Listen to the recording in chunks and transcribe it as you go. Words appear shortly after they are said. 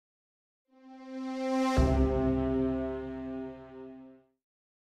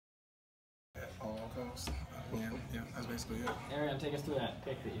basically it. Arrion, take us through that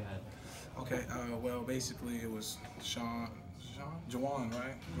pick that you had. Okay, well, basically it was Juwan,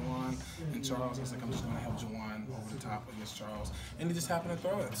 right? Juwan and Charles. I was like, I'm just going to help Juwan over the top against Charles. And he just happened to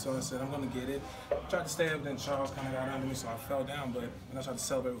throw it. So I said, I'm going to get it. Tried to stay up, then Charles kind of got under me, so I fell down. But when I tried to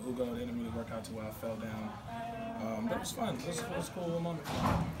celebrate with Ugo, it didn't really work out too well. I fell down. But it was fun. It was a cool little moment.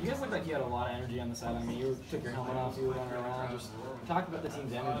 You guys looked like you had a lot of energy on the side. I mean, you took your helmet off, you were running around. Just talk about the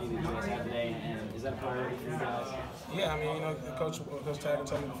team's energy that you guys had today, and is that a priority for you guys? Yeah, I mean, you know, Coach Taggart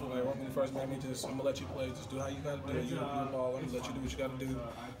told me before, like, when he first met me, I'm gonna let you play. Just do how you gotta do it. You're a ball. I'm gonna let you do what you gotta do.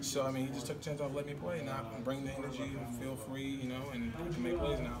 So I mean, he just took a chance off, let me play. Now I can bring the energy, feel free, you know, and I can make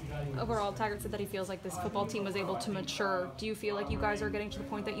plays now. Overall, Taggart said that he feels like this football team was able to mature. Do you feel like you guys are getting to the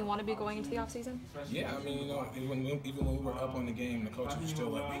point that you want to be going into the offseason? Yeah, I mean, you know, even when we were up on the game, the coaches were still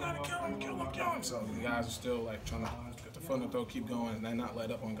like, we gotta kill him. So the guys are still like trying to get the foot on the throat, keep going, and not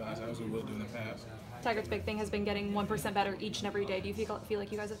let up on guys as we will do in the past. Taggart's big thing has been getting 1% better each and every day. Do you feel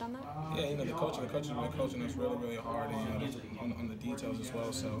like you guys have done that? Yeah, you know, the coaches have been coaching us really hard, and you know, on the details as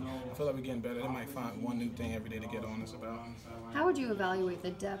well. So I feel like we're getting better. They might find one new thing every day to get on us about. How would you evaluate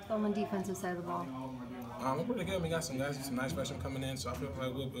the depth on the defensive side of the ball? We're pretty good. We got some guys, some nice freshmen coming in, so I feel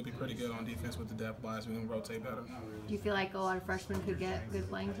like we'll be pretty good on defense with the depth wise. We can rotate better. Do you feel like a lot of freshmen could get good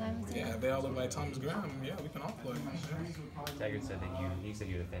playing time? Yeah, if they all look like Thomas Graham, yeah, we can all play. Yeah. Taggart said that you said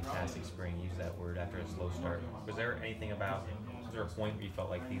you had a fantastic spring. You used that word after a slow start. Was there anything about, was there a point where you felt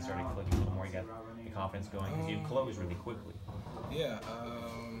like things started clicking a little more, you got the confidence going? Because you closed really quickly. Yeah,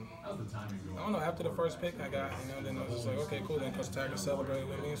 I don't know, after the first pick I got, you know, then I was just like, okay, cool, then Coach Taggart celebrated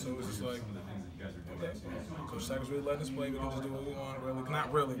with me, so it was just like, okay, Coach Taggart's really letting us play, we can just do what we want, really,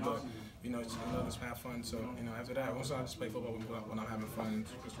 not really, but, you know, just have fun, so, you know, after that, once I just play football when I'm having fun,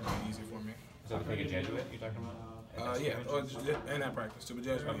 it's really easy for me. So the pick of Jesuit you're talking about? Yeah, and that practice too, but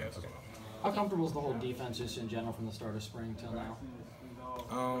Jesuit, yes. Okay. How comfortable is the whole defense just in general from the start of spring till now?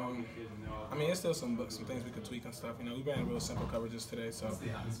 I mean, there's still some things we could tweak and stuff. You know, we ran real simple coverages today, so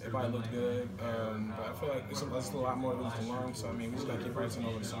everybody looked good. But I feel like there's a lot more to learn. So I mean, we just gotta keep practicing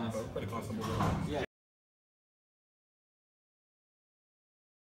over the summer, but we're pretty comfortable with it. Yeah.